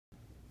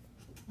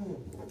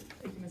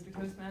Thank you, Mr.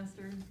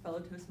 Toastmaster,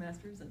 fellow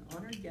Toastmasters, and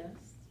honored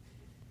guests.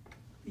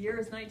 The year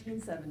is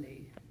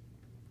 1970.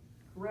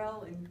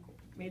 Corelle,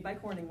 made by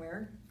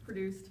Corningware,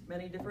 produced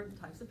many different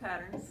types of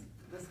patterns,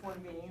 this one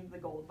being the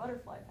gold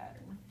butterfly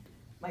pattern.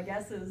 My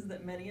guess is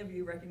that many of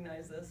you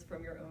recognize this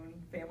from your own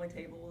family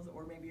tables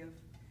or maybe of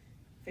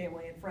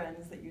family and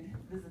friends that you'd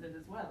visited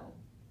as well.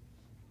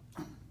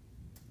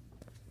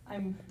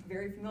 I'm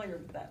very familiar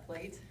with that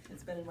plate.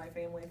 It's been in my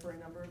family for a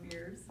number of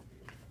years,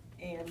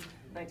 and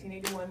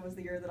 1981 was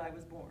the year that I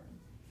was born.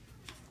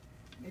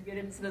 Maybe I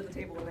didn't sit at the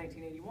table in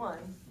 1981,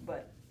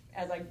 but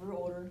as I grew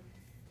older,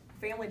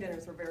 family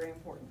dinners were very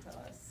important to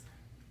us.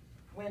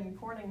 When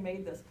Corning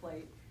made this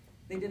plate,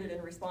 they did it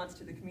in response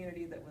to the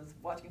community that was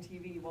watching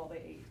TV while they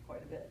ate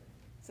quite a bit.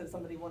 So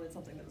somebody wanted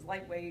something that was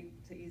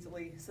lightweight to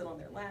easily sit on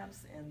their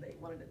laps, and they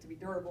wanted it to be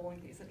durable in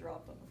case it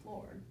dropped on the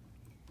floor.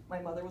 My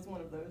mother was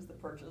one of those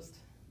that purchased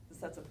the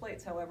sets of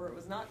plates. However, it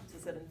was not to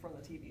sit in front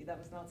of the TV. That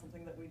was not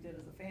something that we did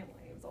as a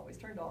family. It was always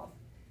turned off.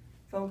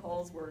 Phone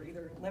calls were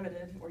either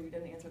limited or you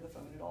didn't answer the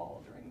phone at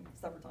all during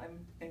supper time,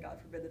 and God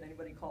forbid that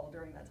anybody called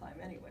during that time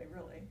anyway,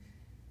 really.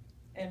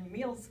 And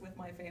meals with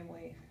my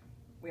family,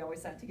 we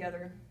always sat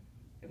together.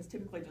 It was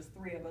typically just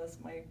three of us.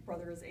 My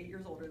brother is 8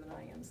 years older than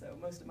I am, so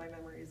most of my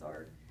memories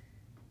are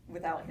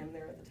without him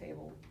there at the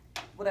table.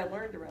 What I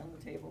learned around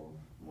the table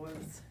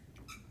was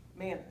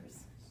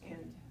manners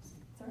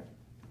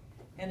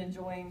and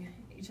enjoying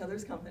each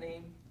other's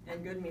company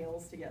and good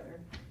meals together.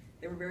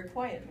 They were very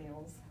quiet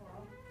meals,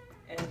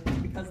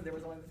 and because there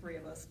was only the three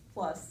of us,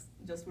 plus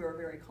just we were a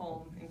very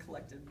calm and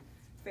collected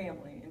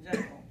family in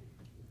general.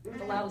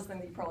 The loudest thing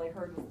that you probably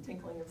heard was the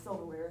tinkling of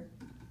silverware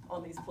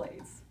on these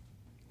plates,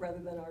 rather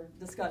than our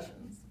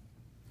discussions.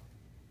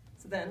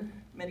 So then,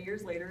 many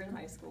years later in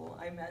high school,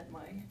 I met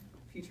my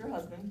future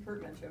husband,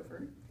 Kurt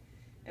Menchofer,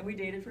 and we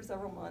dated for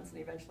several months, and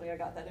eventually I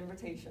got that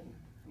invitation.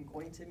 I'm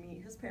going to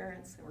meet his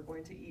parents, and we're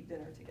going to eat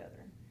dinner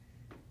together.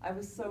 I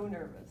was so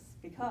nervous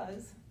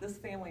because this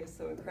family is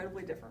so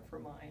incredibly different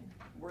from mine.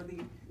 We're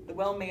the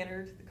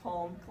well-mannered, the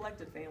calm,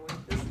 collected family.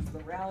 This is the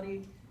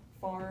rowdy,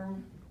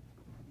 farm,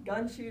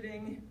 gun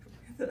shooting,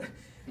 the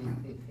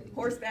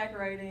horseback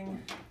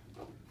riding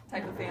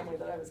type of family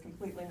that I was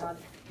completely not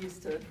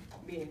used to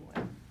being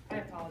with. I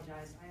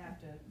apologize. I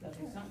have to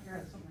do something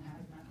here. Something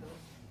has not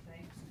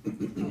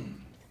built.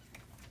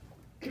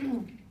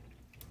 Thanks.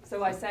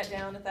 So I sat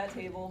down at that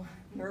table,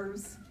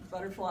 nerves,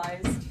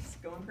 butterflies,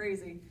 just going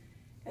crazy.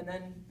 And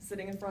then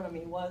sitting in front of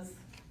me was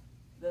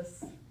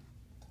this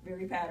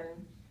very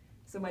pattern.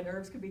 So my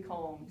nerves could be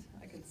calmed.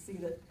 I could see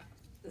that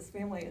this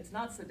family, it's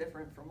not so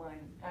different from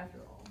mine after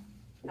all.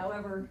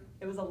 However,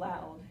 it was a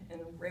loud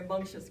and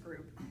rambunctious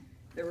group.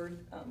 There were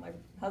my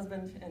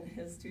husband and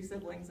his two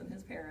siblings and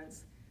his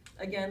parents.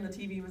 Again, the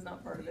TV was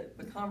not part of it,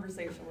 but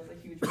conversation was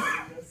a huge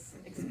part of this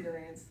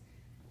experience.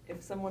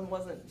 If someone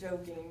wasn't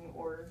joking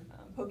or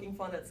poking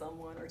fun at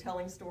someone or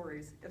telling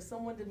stories, if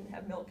someone didn't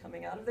have milk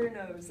coming out of their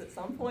nose at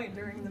some point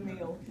during the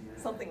meal,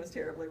 something was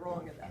terribly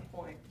wrong at that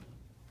point.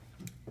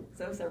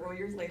 So several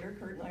years later,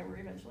 Kurt and I were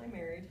eventually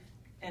married,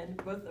 and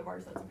both of our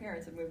sets of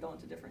parents had moved on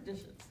to different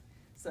dishes.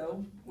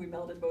 So we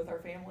melded both our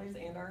families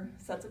and our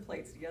sets of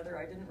plates together.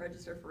 I didn't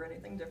register for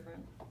anything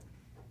different.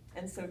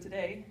 And so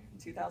today, in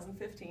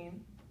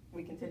 2015,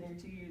 we continue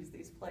to use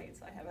these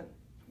plates. I haven't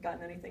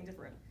gotten anything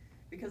different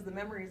because the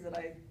memories that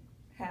I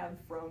have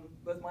from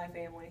both my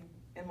family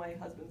and my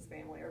husband's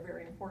family are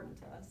very important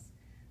to us.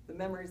 The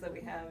memories that we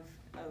have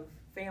of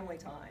family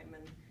time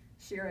and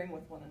sharing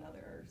with one another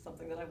are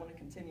something that I want to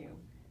continue.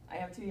 I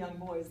have two young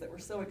boys that were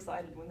so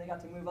excited when they got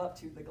to move up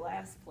to the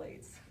glass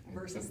plates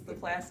versus the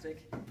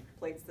plastic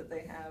plates that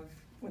they have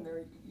when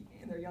they're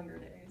in their younger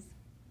days.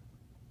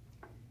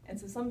 And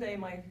so someday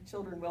my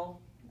children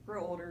will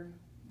grow older,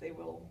 they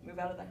will move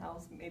out of the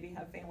house, maybe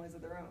have families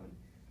of their own.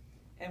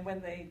 And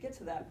when they get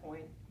to that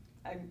point,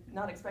 I'm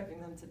not expecting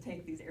them to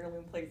take these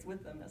heirloom plates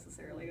with them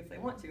necessarily. If they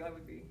want to, I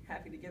would be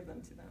happy to give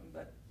them to them,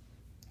 but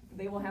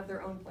they will have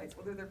their own plates,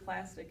 whether they're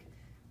plastic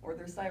or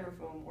they're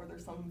styrofoam or they're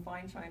some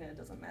fine china, it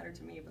doesn't matter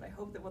to me, but I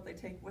hope that what they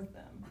take with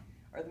them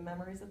are the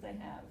memories that they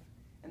have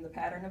and the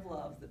pattern of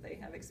love that they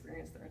have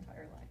experienced their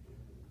entire life.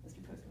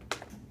 Mr.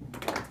 Toastmaster.